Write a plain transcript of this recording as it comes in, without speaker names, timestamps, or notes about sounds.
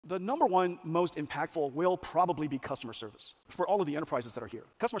The number one most impactful will probably be customer service for all of the enterprises that are here.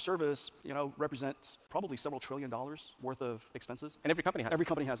 Customer service, represents probably several $1 trillion worth of expenses. And every company has it. Every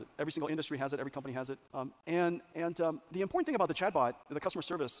company has it. Every single industry has it. Every company has it. The important thing about the chatbot, the customer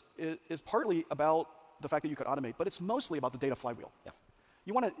service, is partly about the fact that you could automate, but it's mostly about the data flywheel. Yeah.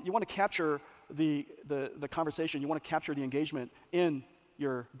 You want to capture the conversation. You want to capture the engagement in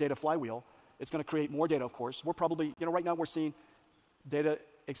your data flywheel. It's going to create more data, of course. We're probably, right now we're seeing data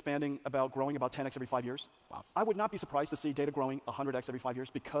growing about 10x every 5 years. Wow. I would not be surprised to see data growing 100x every 5 years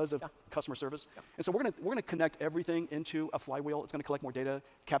because of customer service. Yeah. And so we're going to connect everything into a flywheel. It's going to collect more data,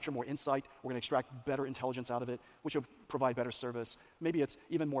 capture more insight. We're going to extract better intelligence out of it, which will provide better service. Maybe it's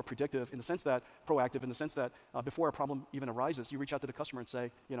even more predictive in the sense that, proactive in the sense that before a problem even arises, you reach out to the customer and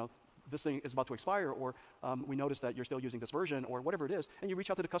say, this thing is about to expire, or we noticed that you're still using this version, or whatever it is, and you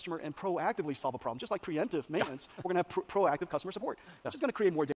reach out to the customer and proactively solve a problem. Just like preemptive maintenance, we're going to have proactive customer support, which is going to create more data.